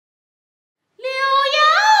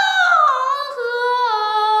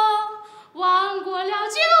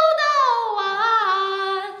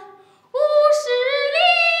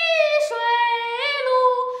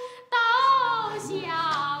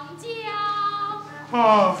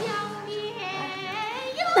啊！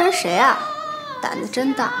那是谁啊？胆子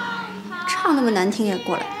真大，唱那么难听也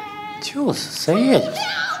过来。就是谁呀？就是。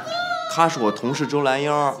她是我同事周兰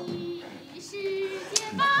英。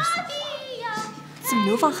怎么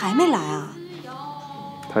刘放还没来啊？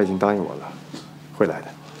他已经答应我了，会来的。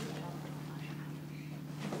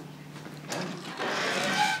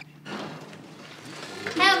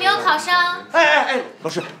还有没有考生？哎，老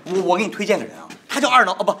师，我给你推荐个人啊，他叫二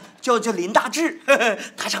老，哦不，叫林大志，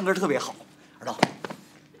他唱歌特别好。二老，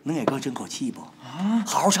能给哥争口气不？啊，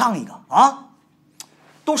好好唱一个啊！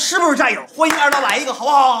都是不是战友？欢迎二老来一个，好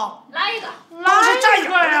不好？来一个，都是战友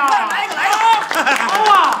呀！来一个，好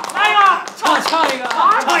啊，来一个，唱一个，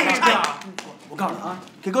唱一个。我告诉你啊，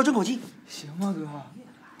给哥争口气。行吗，哥？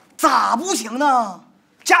咋不行呢？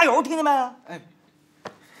加油，听见没？哎，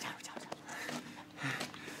加油！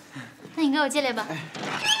那你给我进来吧。哎，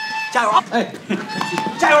加油啊！哎，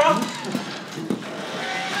加油啊！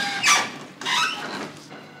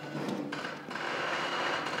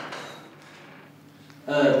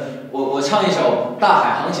我唱一首《大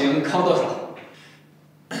海航行靠舵手》。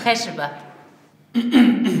开始吧。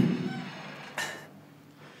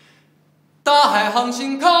大海航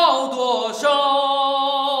行靠舵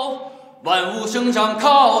手，万物生长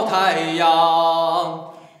靠太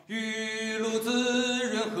阳，雨露滋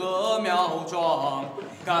润禾苗壮，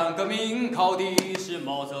干革命靠的是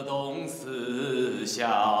毛泽东思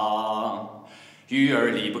想。鱼儿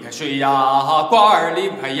离不开水呀，瓜儿离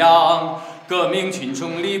不开秧，革命群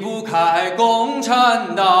众离不开共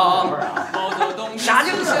产党。毛泽东思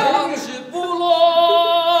想是不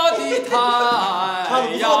落的太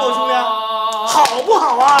阳。好不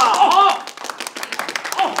好啊？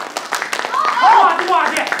好，呱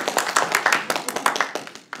唧。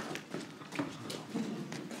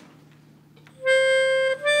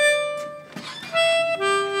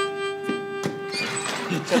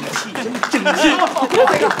争气，争气！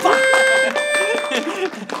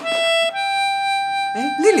哎，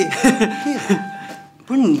丽丽，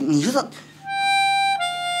不是你是咋？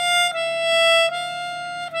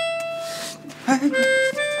哎，走，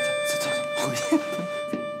回去。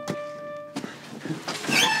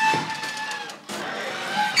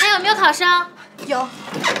还有没有考生？有，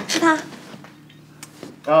是他。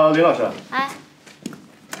林老师。哎，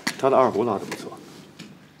他的二胡拉得不错。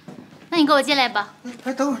那你给我进来吧。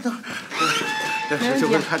哎，等会儿。没问题，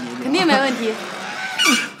肯定没问题。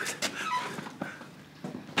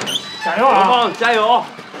加油啊！放，加油！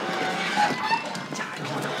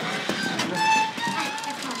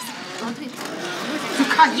就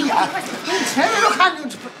看一眼，你前面都看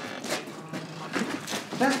就。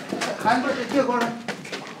来，孩子，借过来。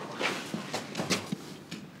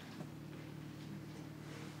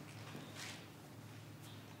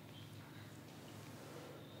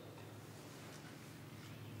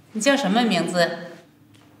你叫什么名字？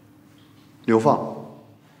刘放。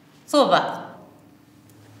坐吧。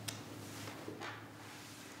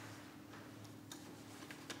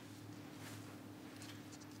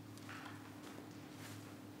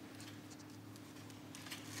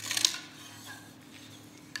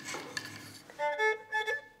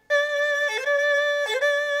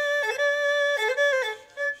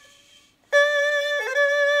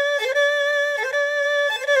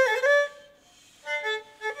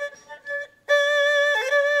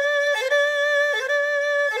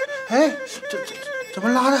哎，怎么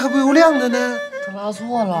拉的还不由亮的呢？这拉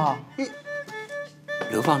错了。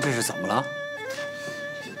刘放，这是怎么了？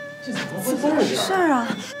怎么回事啊？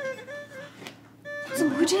怎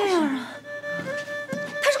么会这样啊？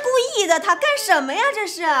他是故意的，他干什么呀？这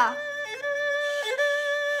是。好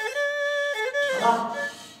了，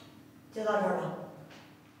就到这儿吧。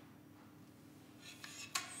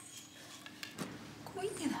故意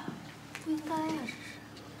的，不应该呀，这是。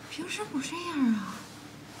平时不这样啊。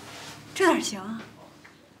这哪行啊？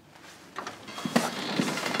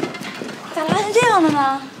咋拉成这样的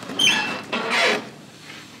呢？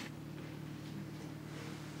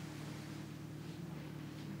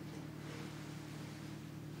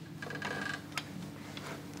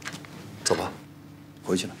走吧，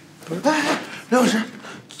回去了。不是，哎，刘老师，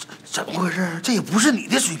怎么回事？这也不是你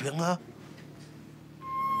的水平啊！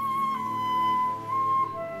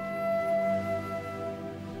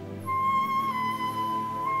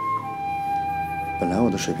本来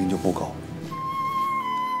我的水平就不高。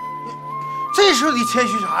这时候你谦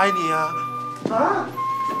虚啥呀你啊？啊！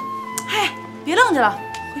嗨，别愣着了，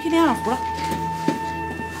回去练二胡了。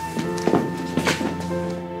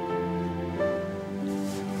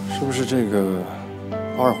是不是这个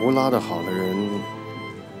二胡拉得好的人，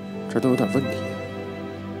这都有点问题？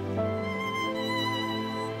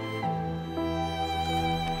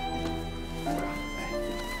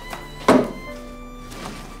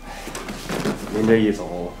您这一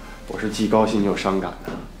走，我是既高兴又伤感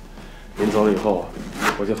的。您走了以后，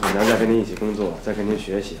我就很难再跟您一起工作，再跟您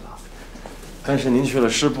学习了。但是您去了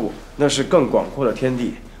师部，那是更广阔的天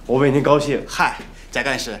地，我为您高兴。嗨，贾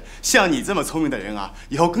干事，像你这么聪明的人啊，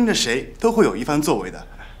以后跟着谁都会有一番作为的。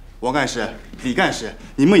王干事、李干事，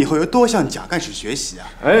你们以后要多向贾干事学习啊！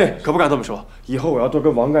哎，可不敢这么说，以后我要多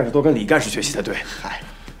跟王干事、多跟李干事学习才对。嗨，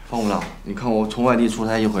方部长，你看我从外地出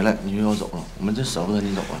差一回来，你就要走了，我们真舍不得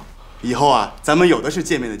你走啊。以后啊，咱们有的是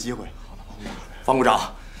见面的机会。方股长，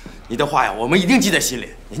你的话呀，我们一定记在心里，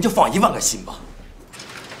您就放1万个心吧。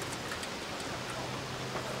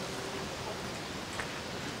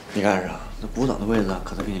李干事啊，这股长的位置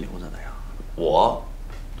可是给你留着的呀。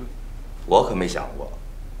我可没想过，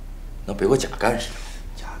能背过贾干事。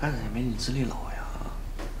贾干事也没你资历老呀。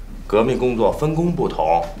革命工作分工不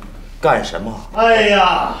同，干什么？哎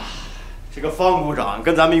呀，这个方股长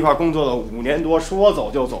跟咱们一块工作了5年多，说走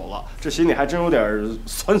就走了，这心里还真有点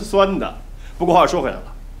酸酸的。不过话说回来了，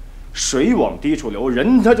水往低处流，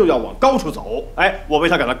人他就要往高处走。哎，我为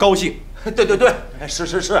他感到高兴。对，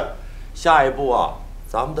是。下一步啊，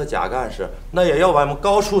咱们的贾干事那也要往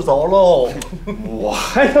高处走喽。我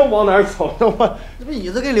还能往哪儿走呢？我这不椅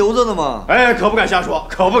子给留着呢吗？哎，可不敢瞎说，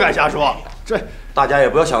这大家也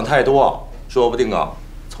不要想太多，说不定啊，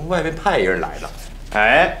从外面派人来了。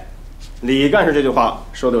哎，李干事这句话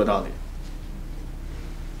说的有道理。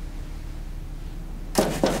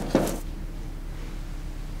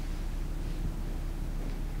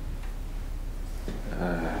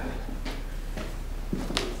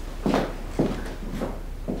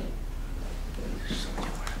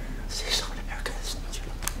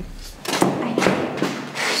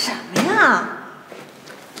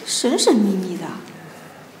神神秘秘的。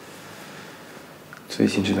最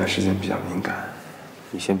近这段时间比较敏感，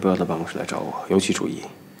你先不要到办公室来找我，尤其注意，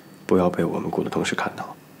不要被我们股的同事看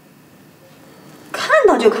到。看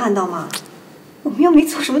到就看到嘛，我们又没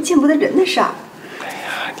做什么见不得人的事儿。哎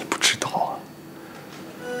呀，你不知道啊，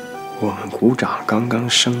我们股长刚刚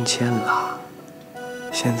升迁了，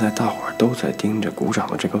现在大伙儿都在盯着股长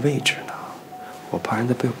的这个位置呢，我怕人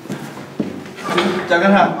家被我。贾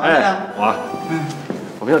干事，哎，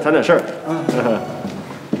我们要谈点事儿。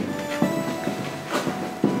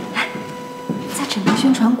来，在整个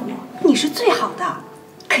宣传股，你是最好的，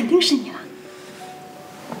肯定是你了。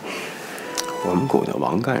我们股的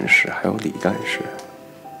王干事还有李干事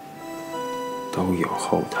都有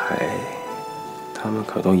后台，他们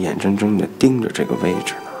可都眼睁睁地盯着这个位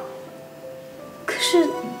置呢。可是，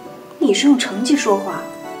你是用成绩说话，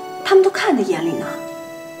他们都看在眼里呢。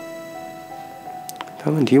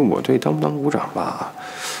但问题，我对当不当股长吧，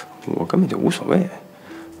我根本就无所谓，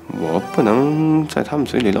我不能在他们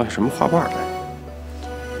嘴里撂下什么话瓣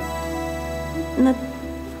来。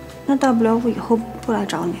那大不了我以后不来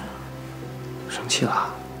找你了。生气了？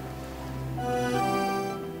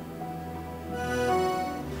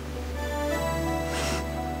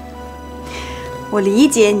我理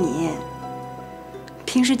解你，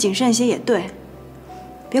平时谨慎些也对，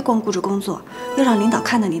别光顾着工作，要让领导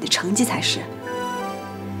看到你的成绩才是。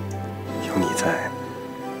有你在，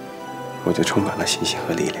我就充满了信心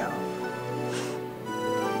和力量。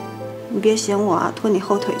你别嫌我啊，拖你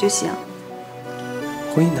后腿就行。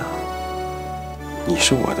会呢，你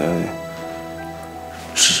是我的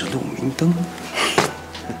指路明灯。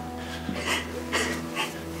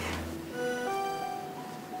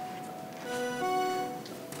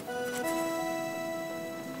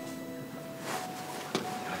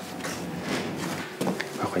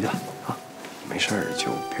快回去吧，啊，没事儿就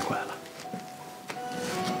别过来了。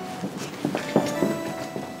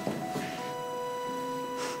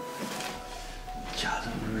家这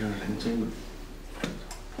不是让人真。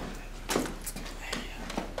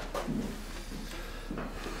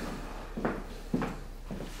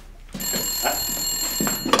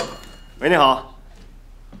喂，你好。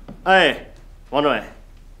哎，王政委。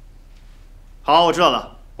好，我知道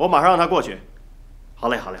了，我马上让他过去。好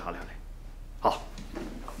嘞，好嘞，好嘞，好嘞。好。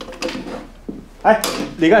哎，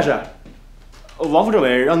李干事，王副政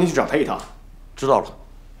委让您去找他一趟。知道了。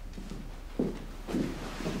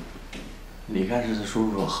李干事的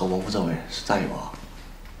叔叔和王副政委是战友啊。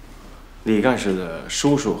李干事的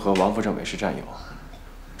叔叔和王副政委是战友，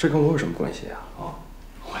这跟我有什么关系啊？哦，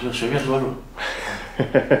我就随便说说。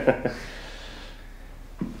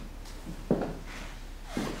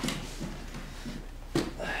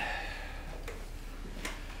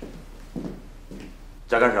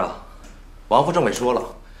贾干事啊，王副政委说了，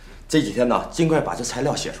这几天呢，尽快把这材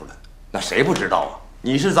料写出来。那谁不知道啊？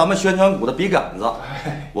你是咱们宣传股的笔杆子，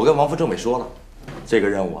我跟王副政委说了，这个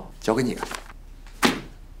任务交给你了。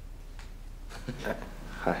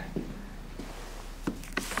嗨，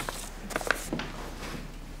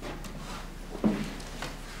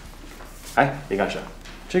哎，李干事，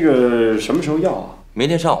这个什么时候要啊？明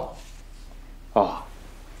天上午。哦。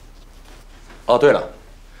哦，对了，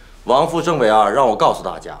王副政委啊，让我告诉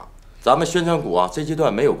大家，咱们宣传股啊这阶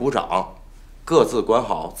段没有股长，各自管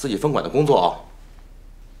好自己分管的工作啊。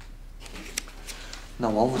那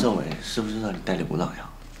王副政委是不是让你代理股长呀？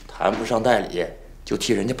谈不上代理，就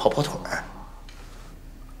替人家跑跑腿儿。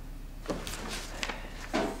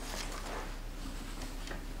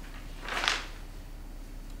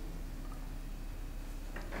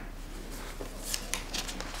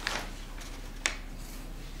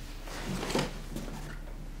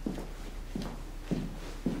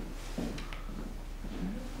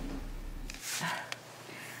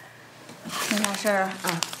没啥事儿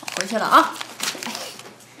啊，我回去了啊。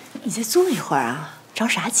你再坐一会儿啊，着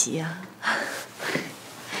啥急呀？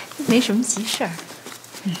没什么急事儿。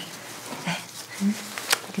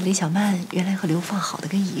这个李小曼原来和刘放好的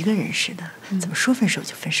跟一个人似的，怎么说分手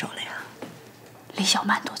就分手了呀？李小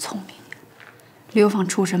曼多聪明呀！刘放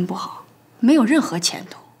出身不好，没有任何前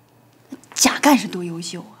途。贾干事多优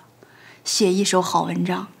秀啊，写一手好文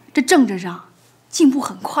章，这政治上进步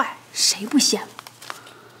很快，谁不羡慕？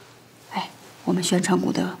哎，我们宣传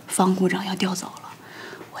股的方股长要调走了，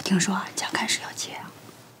我听说啊，贾干事要接啊。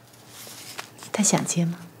他想接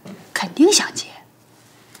吗？肯定想接。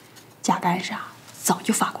贾干事啊，早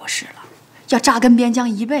就发过誓了，要扎根边疆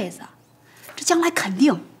一辈子，这将来肯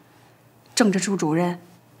定政治处主任、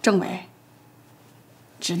政委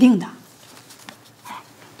指定的。哎，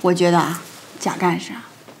我觉得啊，贾干事啊，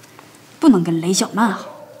不能跟雷小曼好。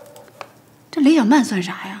这雷小曼算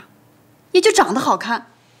啥呀？也就长得好看，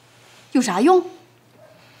有啥用？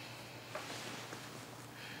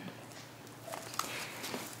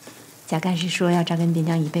贾干事说要扎根边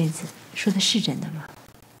疆一辈子，说的是真的吗？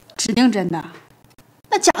指定真的。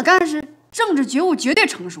那贾干事政治觉悟绝对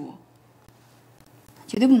成熟，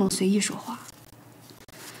绝对不能随意说话。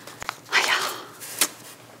哎呀，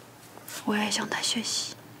我也向他学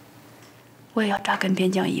习，我也要扎根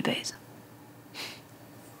边疆一辈子。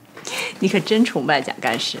你可真崇拜贾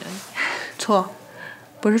干事。错，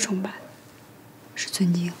不是崇拜，是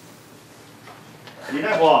尊敬。李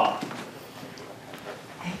大夫。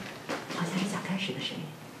哎，好像是贾干事的声音。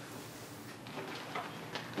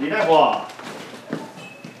李大夫。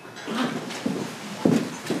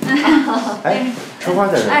哎，春花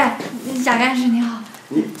在这。哎，贾干事你好。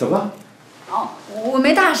你怎么了？哦，我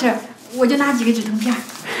没大事，我就拿几个止疼片。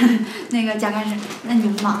那个贾干事，那你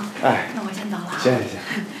们忙。哎，那我先走了。行，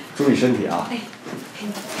注意身体啊。哎。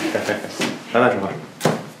来，春花。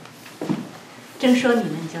正说你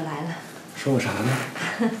呢，你就来了。说我啥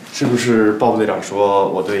呢？是不是鲍部队长说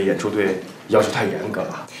我对演出队要求太严格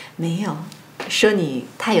了？没有，说你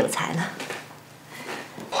太有才了。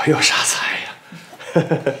我有啥才呀？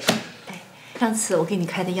哎，上次我给你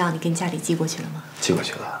开的药，你跟家里寄过去了吗？寄过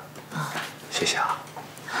去了。啊，谢谢啊。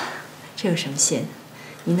这有什么谢的？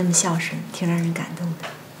你那么孝顺，挺让人感动的。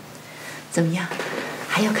怎么样？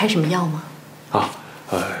还要开什么药吗？啊，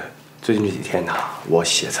最近这几天呢，我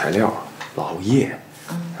写材料老熬夜，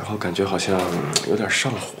然后感觉好像有点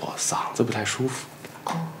上火，嗓子不太舒服。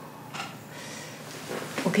哦，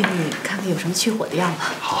我给你看看有什么去火的药吧。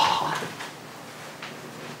好。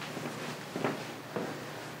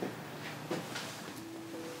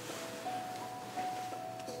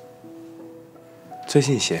最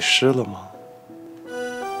近写诗了吗？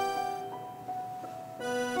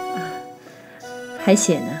还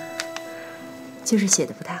写呢，就是写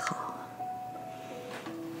的不太好。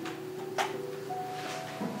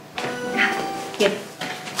给，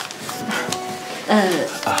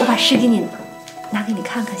我把诗给你拿给你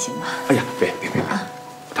看看，行吗？哎呀，别，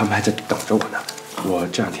他们还在等着我呢。我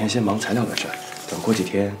这两天先忙材料的事，等过几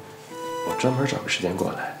天，我专门找个时间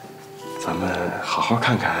过来，咱们好好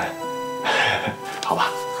看看，好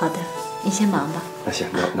吧？好的，你先忙吧。那行，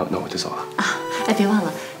那我就走了。啊，哎，别忘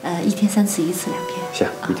了，1天3次，1次2篇。行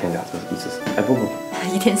，1天2次，1次4。哎，不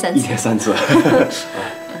，1天3次。1天3次。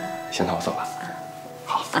行，那我走了。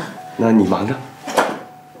好，那你忙着。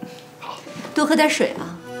好，多喝点水啊。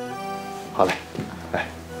好嘞。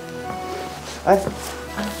哎，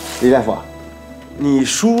李大夫，你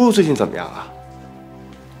叔最近怎么样啊？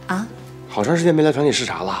啊？好长时间没来团里视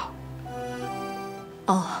察了。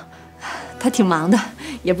哦，他挺忙的，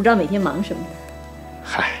也不知道每天忙什么。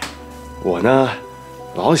嗨，我呢，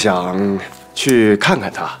老想去看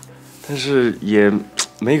看他，但是也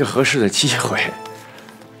没个合适的机会。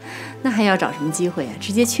那还要找什么机会啊？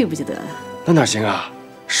直接去不就得了？那哪行啊？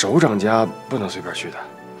首长家不能随便去的。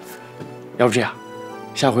要不这样，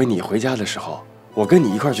下回你回家的时候，我跟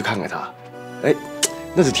你一块去看看他，哎，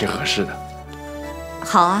那就挺合适的。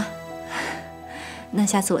好啊，那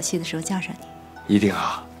下次我去的时候叫上你。一定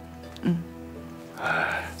啊。嗯。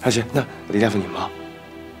那行，那李大夫你忙，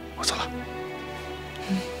我走了。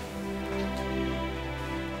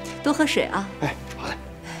多喝水啊。哎，好嘞。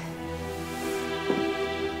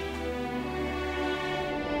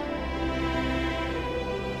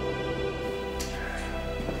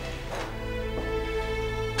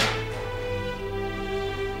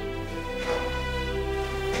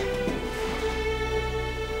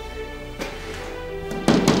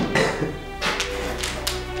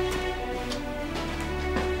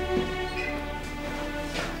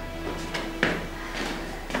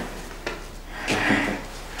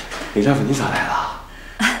李大夫，你咋来了？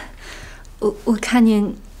我看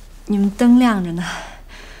见你们灯亮着呢，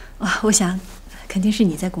我想肯定是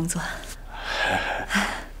你在工作。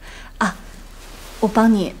啊，我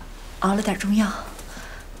帮你熬了点中药，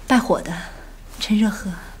败火的，趁热喝。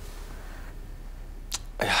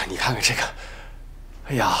哎呀，你看看这个，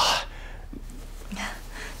哎呀，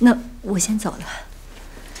那我先走了。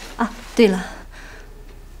啊，对了，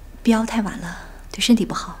别熬太晚了，对身体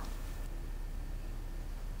不好。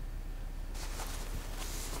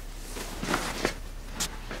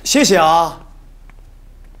谢谢啊。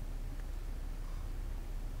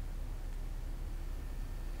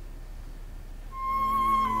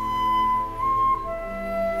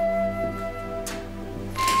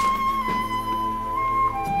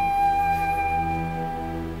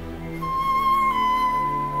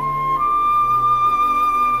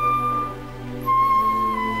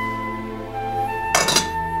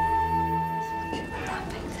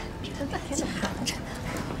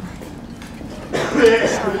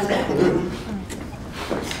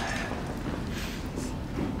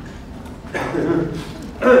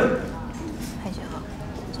海椒，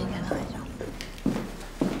今天的海椒。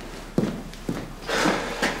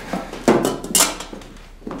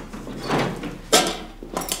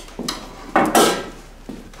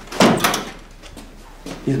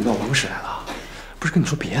你怎么到办公室来了？不是跟你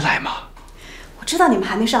说别来吗？我知道你们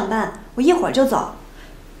还没上班，我一会儿就走。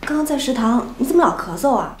刚刚在食堂，你怎么老咳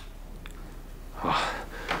嗽啊？啊，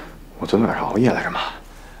我昨天晚上熬夜来着嘛，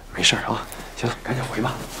没事啊。行了，赶紧回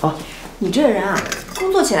吧啊！你这人啊，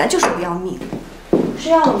工作起来就是不要命。吃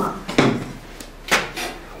药了吗？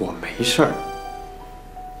我没事儿。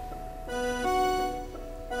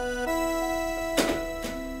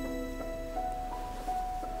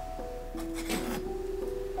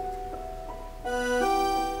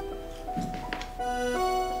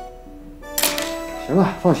行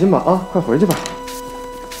了，放心吧啊，快回去吧。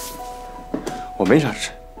我没啥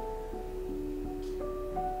事。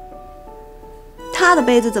他的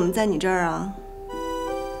杯子怎么在你这儿啊？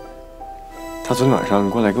他昨天晚上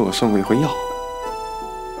过来给我送过一回药。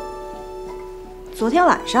昨天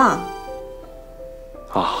晚上？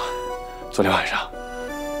啊，昨天晚上。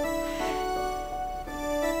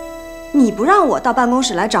你不让我到办公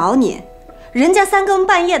室来找你，人家3更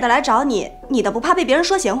半夜的来找你，你的不怕被别人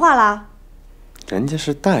说闲话啦？人家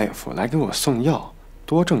是大夫来给我送药，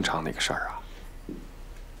多正常的一个事儿啊！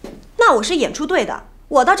那我是演出队的，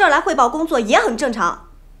我到这儿来汇报工作也很正常。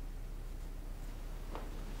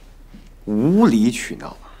无理取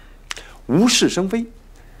闹，无事生非。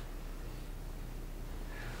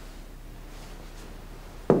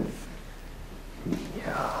你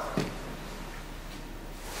呀，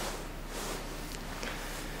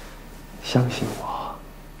相信我，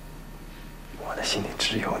我的心里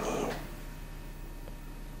只有你。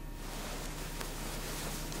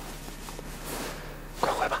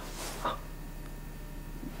快回吧，啊！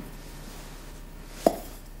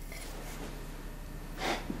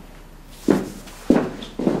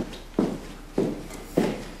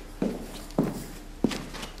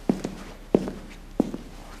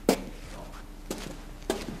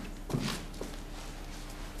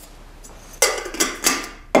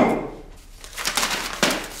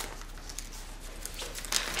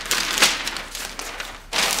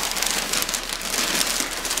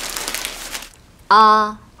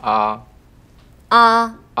啊啊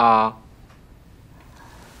啊啊！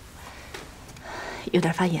有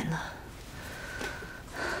点发炎了，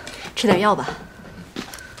吃点药吧，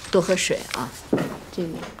多喝水啊。这个，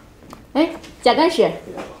哎，甲肝石，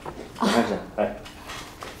甲肝石，哎，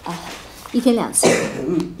啊，1天2次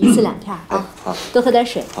，1次2片啊。好，多喝点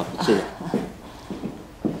水。好，谢谢。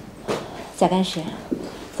甲肝石，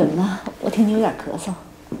怎么了？我听你有点咳嗽。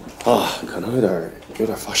啊，可能有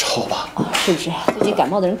点发烧吧。哦，是不是？最近感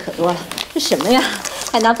冒的人可多了。这什么呀？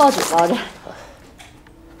还拿报纸包着。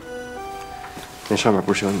那上面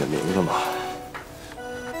不是有你的名字吗？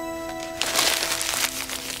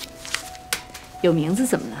有名字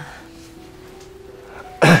怎么了？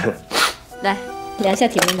来，量下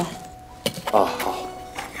体温吧。啊，好。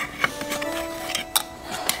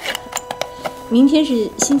明天是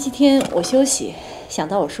星期天，我休息，想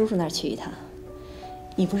到我叔叔那儿去一趟。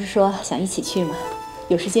你不是说想一起去吗？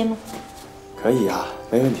有时间吗？可以啊，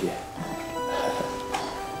没问题。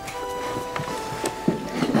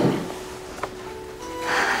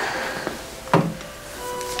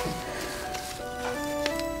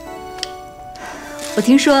我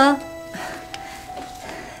听说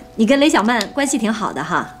你跟雷小曼关系挺好的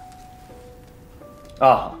哈。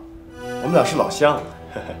啊，我们俩是老乡。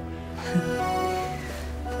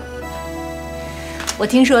我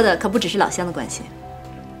听说的可不只是老乡的关系。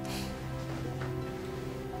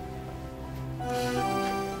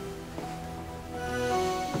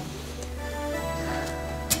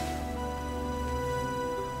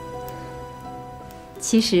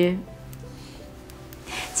其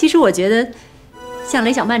实我觉得，像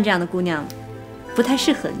雷小曼这样的姑娘，不太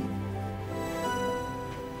适合你。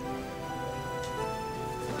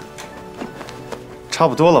差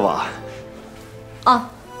不多了吧？哦，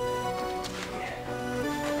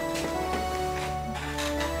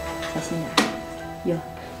小心点。哟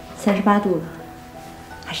，38度了，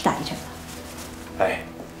还是打一针吧。哎，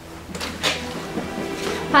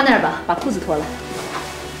趴那儿吧，把裤子脱了。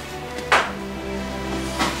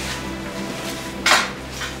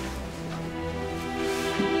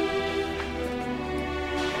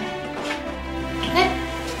哎，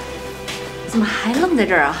怎么还愣在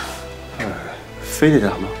这儿啊？非得这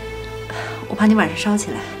样吗？我怕你晚上烧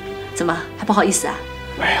起来。怎么还不好意思啊？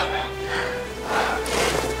没有没有。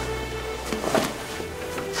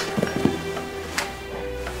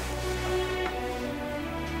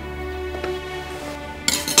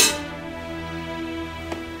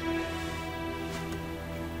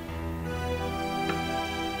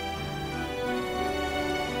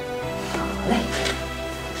好嘞，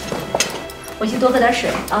回去多喝点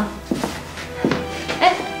水啊。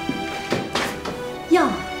哎，药。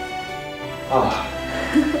啊。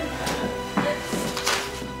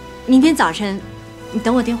明天早晨，你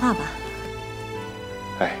等我电话吧。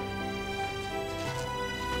哎。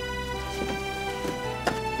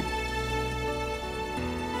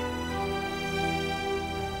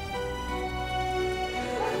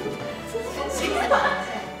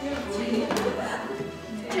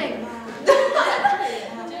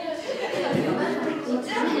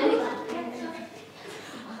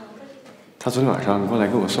他昨天晚上过来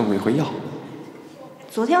给我送过一回药。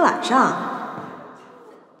昨天晚上。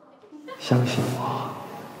相信我，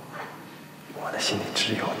我的心里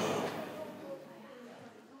只有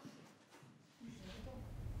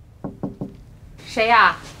你。谁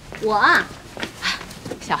呀？我啊，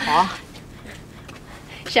小红。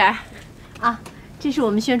婶儿，啊，这是我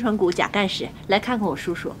们宣传股贾干事，来看看我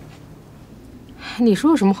叔叔。你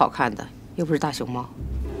说有什么好看的？又不是大熊猫。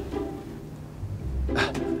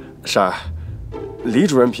婶儿，李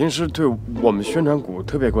主任平时对我们宣传股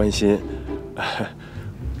特别关心。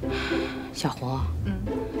小红，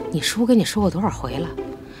你叔跟你说过多少回了？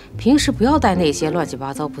平时不要带那些乱七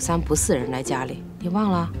八糟、不三不四人来家里，你忘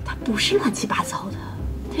了？他不是乱七八糟的，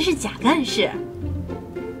他是贾干事。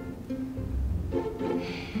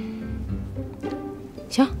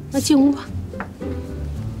行，那进屋吧。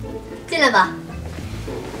进来吧。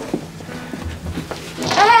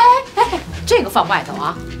哎，这个放外头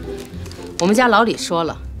啊！我们家老李说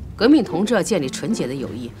了，革命同志要建立纯洁的友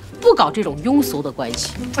谊，不搞这种庸俗的关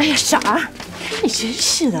系。哎呀，婶儿，你真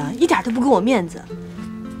是的，一点都不给我面子。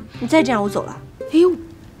你再这样，我走了。哎呦，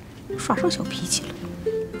耍上小脾气了。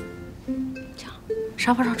这样，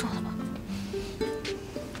沙发上坐着吧。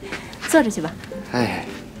坐着去吧。哎。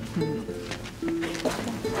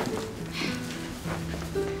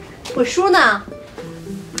我叔呢？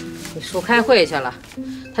你叔开会去了，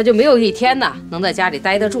他就没有一天呢能在家里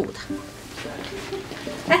待得住的。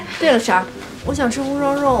哎，对了，婶儿，我想吃红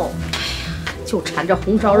烧肉。哎呀，就馋着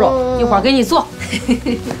红烧肉，一会儿给你做。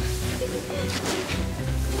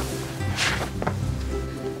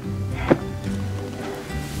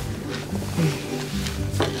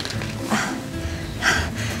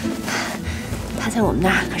他在我们那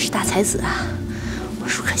儿可是大才子啊，我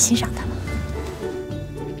叔可欣赏他了。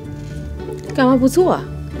干嘛不做啊？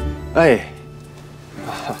哎，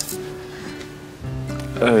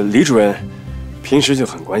李主任平时就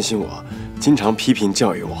很关心我，经常批评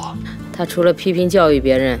教育我。他除了批评教育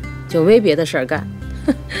别人，就没别的事儿干。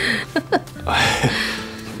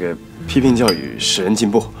这个批评教育使人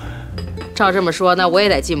进步。照这么说，那我也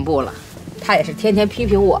得进步了。他也是天天批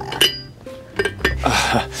评我呀。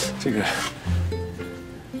啊，这个。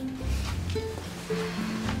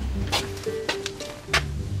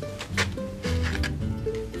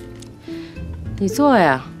你坐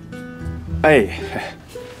呀。哎，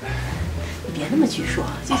你别那么拘束，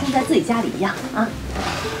就像在自己家里一样啊。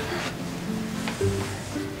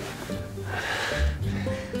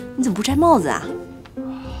你怎么不摘帽子啊？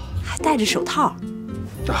还戴着手套。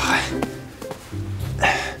嗨。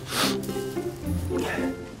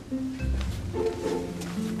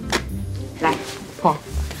 来，碰，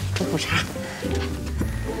喝口茶。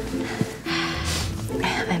哎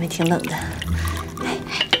呀，外面挺冷的。哎，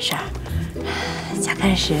婶儿，贾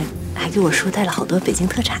干事还给我叔带了好多北京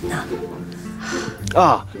特产呢。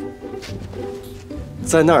啊，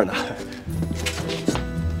在那儿呢。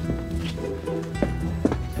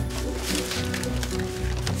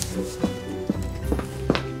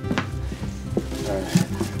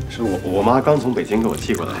是我妈刚从北京给我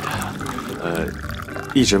寄过来的。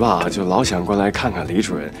一直吧就老想过来看看李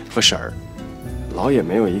主任和婶儿，老也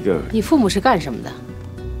没有一个。你父母是干什么的？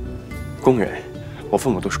工人，我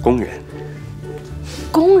父母都是工人。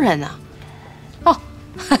工人啊？哦，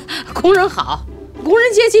工人好，工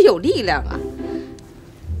人阶级有力量啊。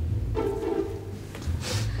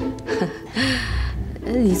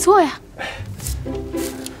你坐呀。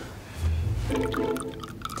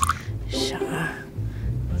婶儿，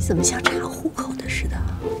你怎么像查户口的似的？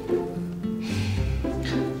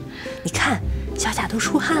你看，小贾都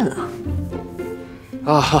出汗了。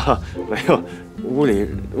啊，没有，屋里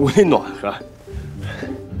暖和。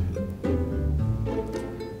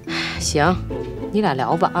行，你俩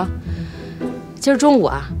聊吧啊。今儿中午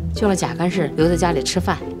啊，就让贾干事留在家里吃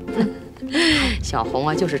饭。小红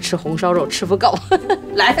啊，就是吃红烧肉吃不够，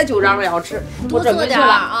来了就嚷嚷要吃，我准备去了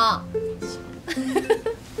啊。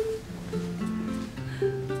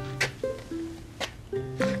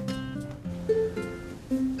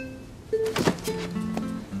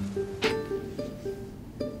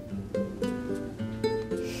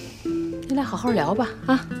你俩好好聊吧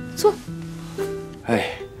啊，坐。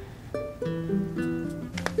哎。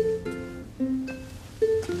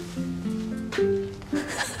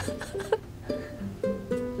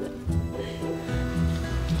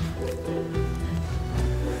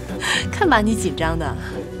 看把你紧张的。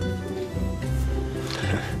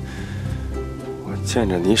我见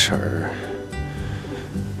着你婶儿，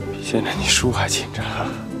比见着你叔还紧张。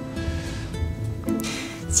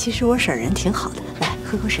其实我婶儿人挺好的，来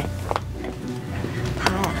喝口水。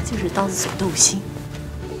她呀，就是刀子嘴豆腐心。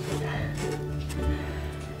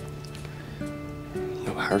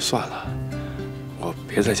要不还是算了，我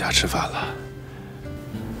别在家吃饭了。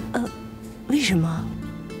为什么？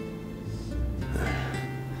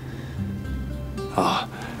 啊，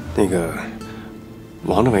那个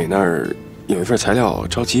王政委那儿有一份材料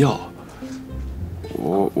着急要，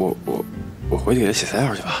我回去给他写材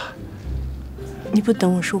料去吧。你不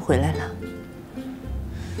等我叔回来了？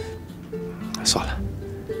算了，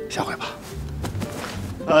下回吧。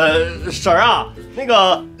婶儿啊，那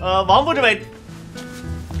个王副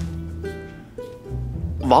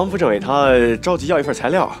政委他着急要一份材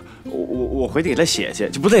料，我回去给他写去，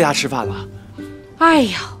就不在家吃饭了。哎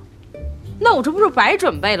呀。 那我这不是白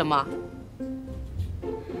准备了吗？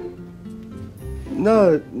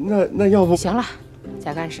那要不行了，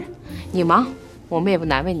贾干事，你忙，我们也不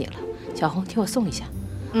难为你了。小红，替我送一下。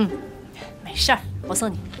嗯，没事儿，我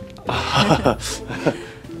送你。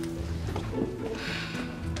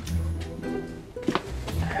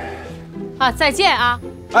啊，再见啊！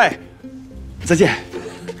哎，再见。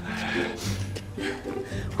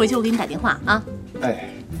回去我给你打电话啊。哎。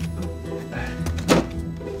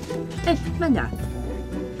 哎，慢点。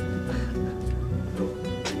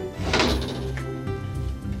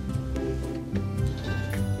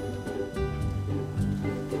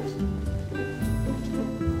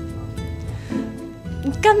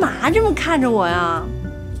你干嘛这么看着我呀？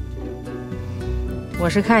我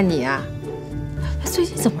是看你啊，最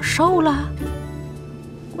近怎么瘦了？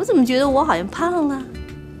我怎么觉得我好像胖了？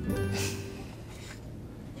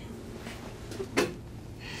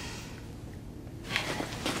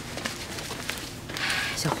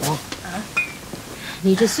 小红啊，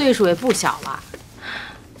你这岁数也不小了，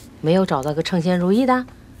没有找到个称心如意的？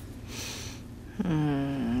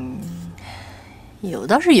有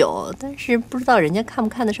倒是有，但是不知道人家看不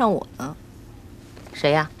看得上我呢。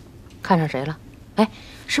谁呀？看上谁了？哎，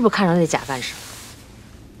是不是看上那贾干事？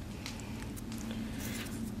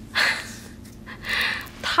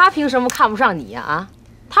他凭什么看不上你呀？啊，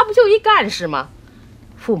他不就一干事吗？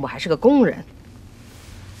父母还是个工人。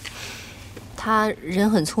 他人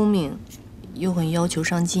很聪明，又很要求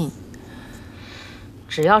上进。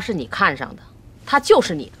只要是你看上的，他就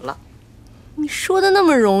是你的了。你说的那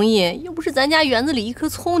么容易，又不是咱家园子里一颗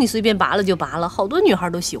葱，你随便拔了就拔了，好多女孩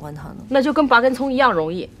都喜欢他呢。那就跟拔根葱一样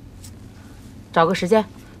容易。找个时间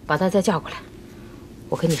把他再叫过来，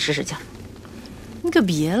我给你使使劲。你可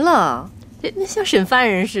别了，那像审犯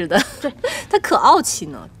人似的。对，他可傲气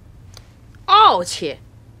呢。傲气？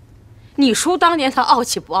你叔当年他傲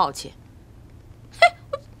气不傲气？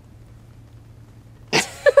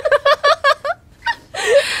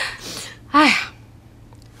哎呀，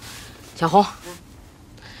小红，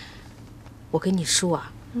我跟你叔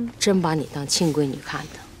啊，真把你当亲闺女看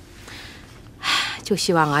的。哎，就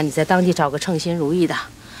希望啊，你在当地找个称心如意的，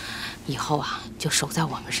以后啊就守在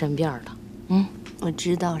我们身边了。我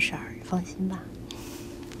知道婶儿，放心吧。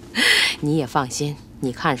你也放心，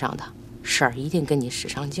你看上的婶儿一定跟你使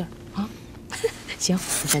上劲儿啊。行，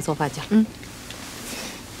我先做饭去了。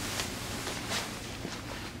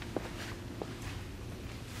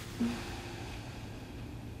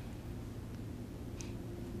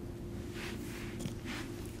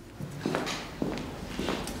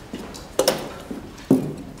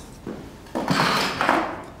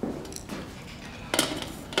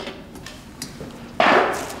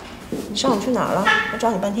你上午去哪儿了？我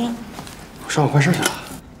找你半天。我上午办事去了。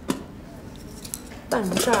办什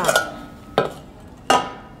么事儿啊？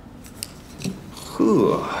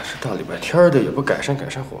呵，这大礼拜天的也不改善改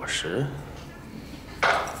善伙食。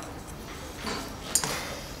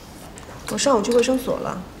我上午去卫生所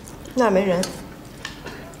了，那儿没人。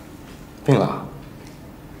病了？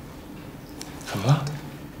怎么了？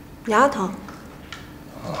牙疼。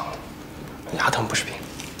啊，牙疼不是病。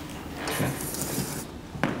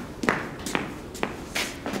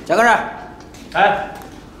贾干事，哎，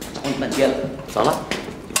找你半天了，咋了？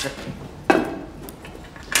有事。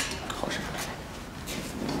好事。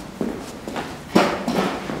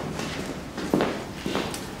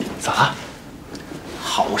咋了？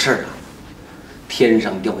好事啊！天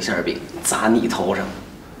上掉馅饼砸你头上。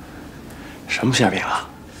什么馅饼啊？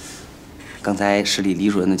刚才市里李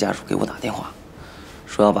主任的家属给我打电话，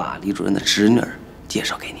说要把李主任的侄女儿介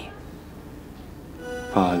绍给你。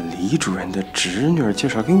把李主任的侄女介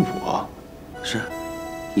绍给我？是，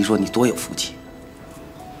你说你多有福气。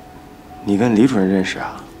你跟李主任认识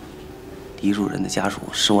啊？李主任的家属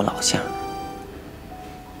是我老乡。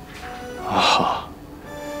啊，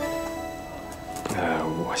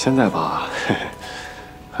我现在吧，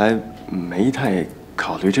还没太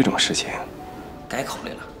考虑这种事情。该考虑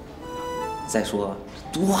了。再说，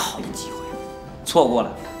多好的机会，错过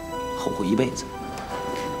了，后悔一辈子。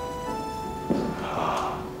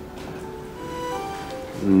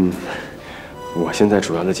我现在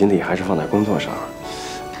主要的精力还是放在工作上，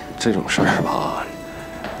这种事儿吧，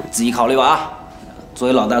自己考虑吧啊！作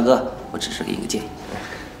为老大哥，我只是给你个建议。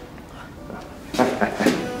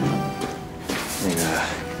那个，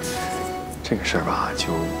这个事儿吧，就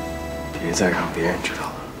别再让别人知道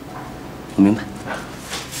了。我明白。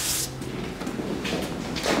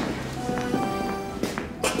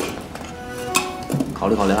考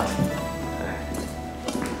虑考虑啊。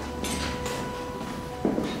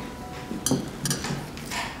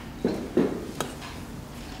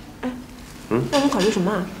那我们考虑什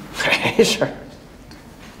么啊？没事儿，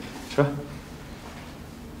说。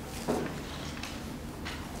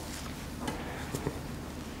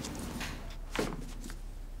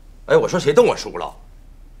哎，我说谁动我叔了？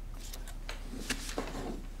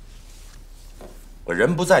我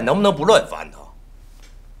人不在，能不能不乱翻他？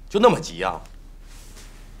就那么急啊？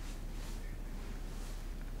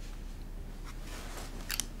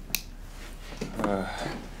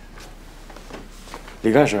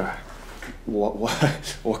李干事，我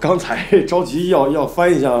刚才着急要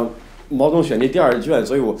翻一下毛总选那第2卷，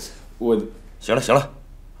所以我行了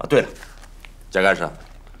啊，对了，贾干事，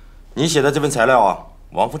你写的这份材料啊，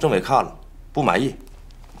王副政委看了不满意，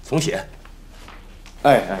重写。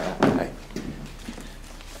哎，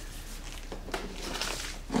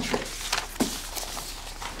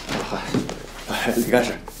嗨，李干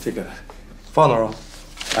事，这个放那儿啊。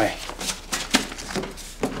哎。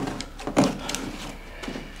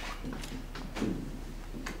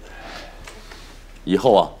以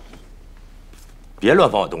后啊，别乱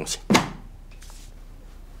放我东西。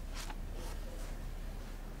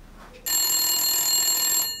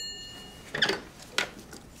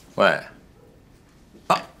喂，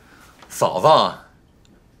啊，嫂子，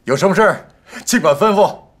有什么事儿尽管吩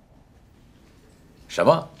咐。什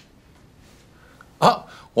么？啊，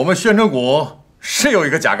我们宣城谷是有一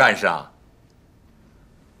个贾干事啊。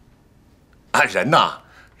啊，人呐，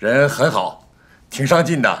人很好，挺上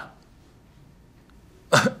进的。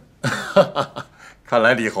看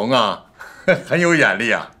来李红啊，很有眼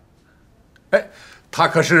力啊。哎，他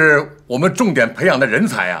可是我们重点培养的人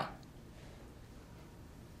才啊。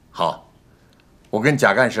好，我跟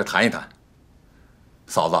贾干事谈一谈。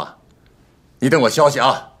嫂子，你等我消息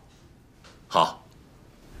啊。好。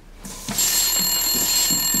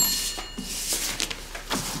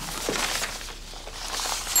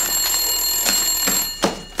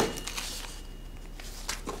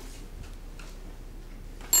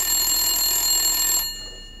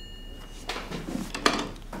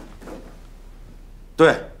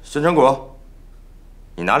对，宣传股，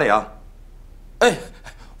你哪里啊？哎，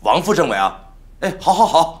王副政委啊！哎，好，好，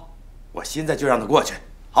好，我现在就让他过去。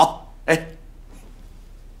好，哎。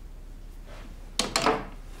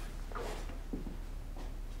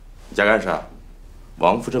贾干事，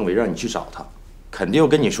王副政委让你去找他，肯定要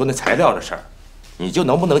跟你说那材料的事儿，你就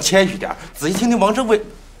能不能谦虚点，仔细听听王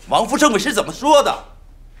副政委是怎么说的？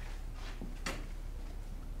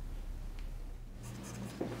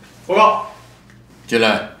报告。进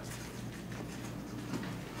来。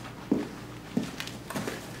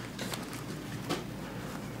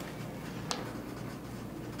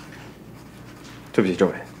对不起，政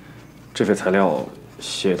委，这份材料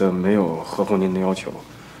写的没有合乎您的要求，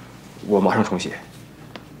我马上重写。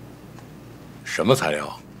什么材料？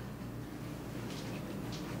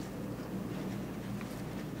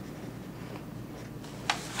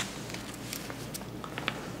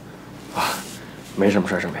啊，没什么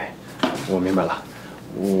事儿，政委，我明白了。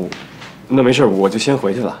那没事，我就先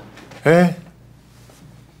回去了。哎，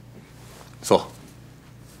坐。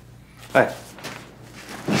哎，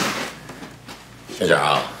小贾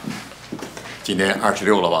啊，今天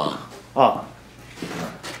26了吧？啊。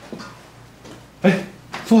哎，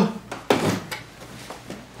坐。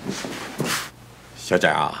小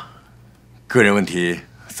贾啊，个人问题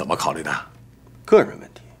怎么考虑的？个人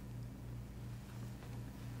问题。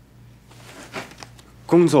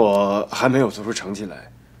工作还没有做出成绩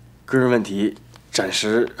来，个人问题暂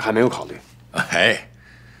时还没有考虑。哎，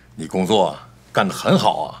你工作干得很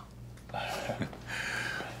好啊！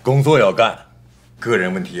工作要干，个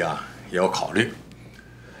人问题啊也要考虑。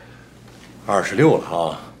26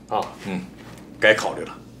了啊！该考虑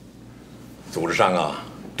了。组织上啊，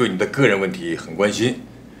对你的个人问题很关心。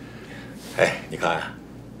哎，你看，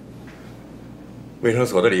卫生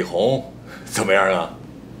所的李红怎么样啊？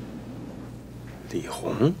李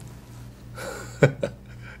红，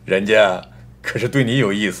人家可是对你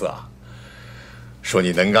有意思啊，说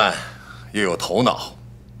你能干，又有头脑。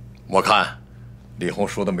我看李红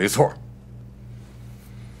说的没错。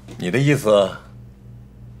你的意思？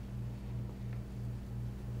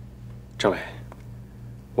政委，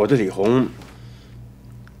我对李红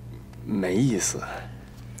没意思。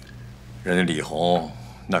人家李红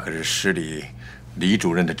那可是市里李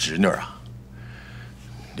主任的侄女啊。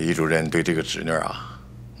李主任对这个侄女啊，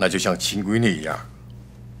那就像亲闺女一样。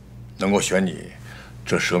能够选你，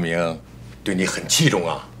这说明对你很器重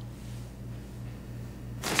啊。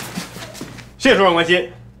谢谢主任关心。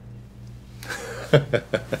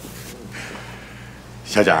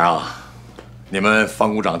小贾啊，你们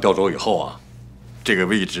方股长调走以后啊，这个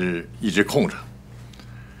位置一直空着。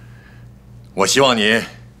我希望你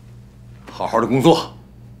好好的工作，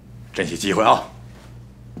珍惜机会啊。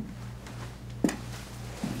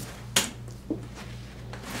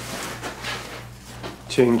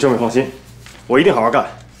请政委放心，我一定好好干。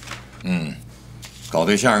搞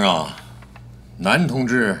对象啊，男同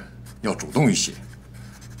志要主动一些，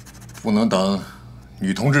不能等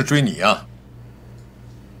女同志追你啊。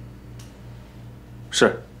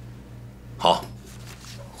是。好，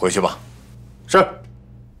回去吧。是。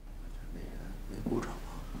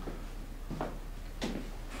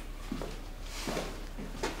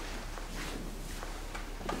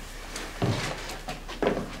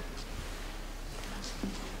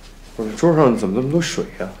我这桌上怎么那么多水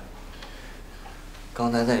呀？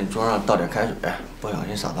刚才在你桌上倒点开水，不小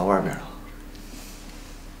心洒到外边了。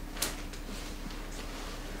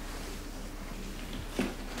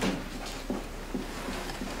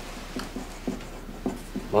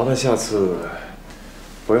麻烦下次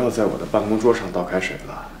不要在我的办公桌上倒开水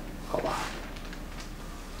了，好吧？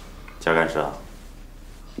贾干事，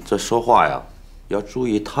这说话呀要注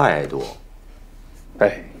意态度。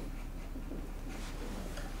哎，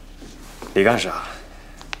李干事啊，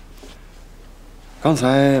刚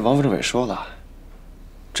才王副政委说了，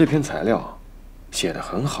这篇材料写得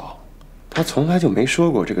很好，他从来就没说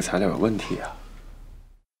过这个材料有问题啊。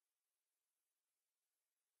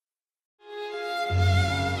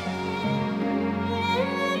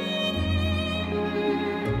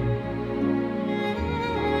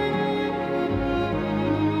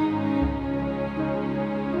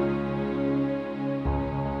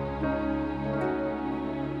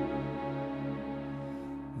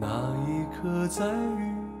那一刻在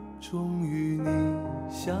雨中与你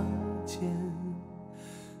相见，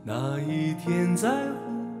那一天在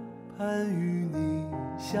湖畔与你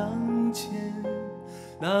相见，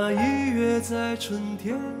那一月在春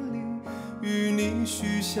天里与你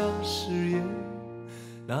许下誓言，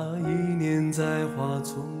那一年在花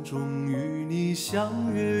丛中与你相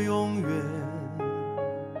约永远，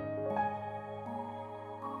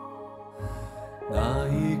那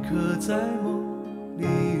一刻在梦里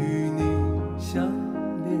与你相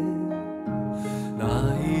恋，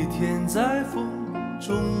那一天在风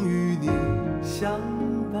中与你相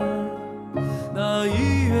伴，那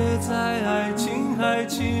一月在爱琴海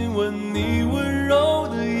亲吻你温柔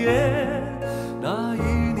的眼，那一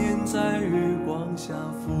年在月光下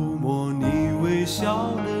抚摸你微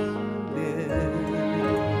笑的脸。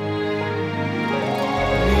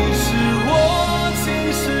你是我前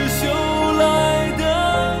世修来的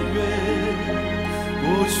缘，过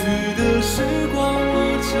去的时光我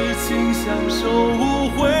只请享受，无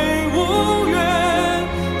悔无怨，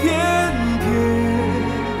天天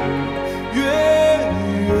月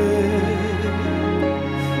月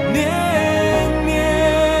年年。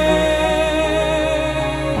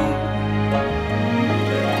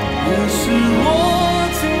你是我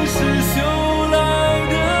前世修来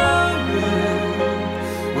的缘，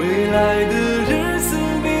未来的日子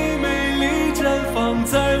你美丽绽放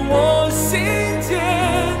在我心间，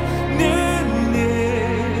年年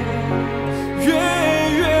月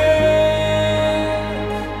月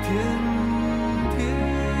天天。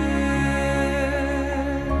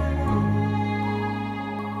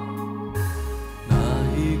那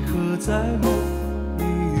一刻在梦里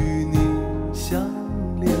与你相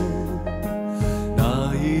恋，那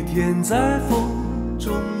一天在风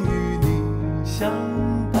中与你相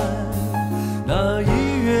伴，那一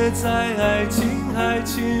月在爱琴海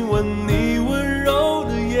亲吻你温柔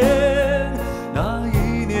的眼，那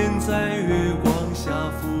一年在月光下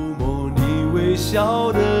抚摸你微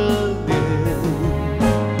笑的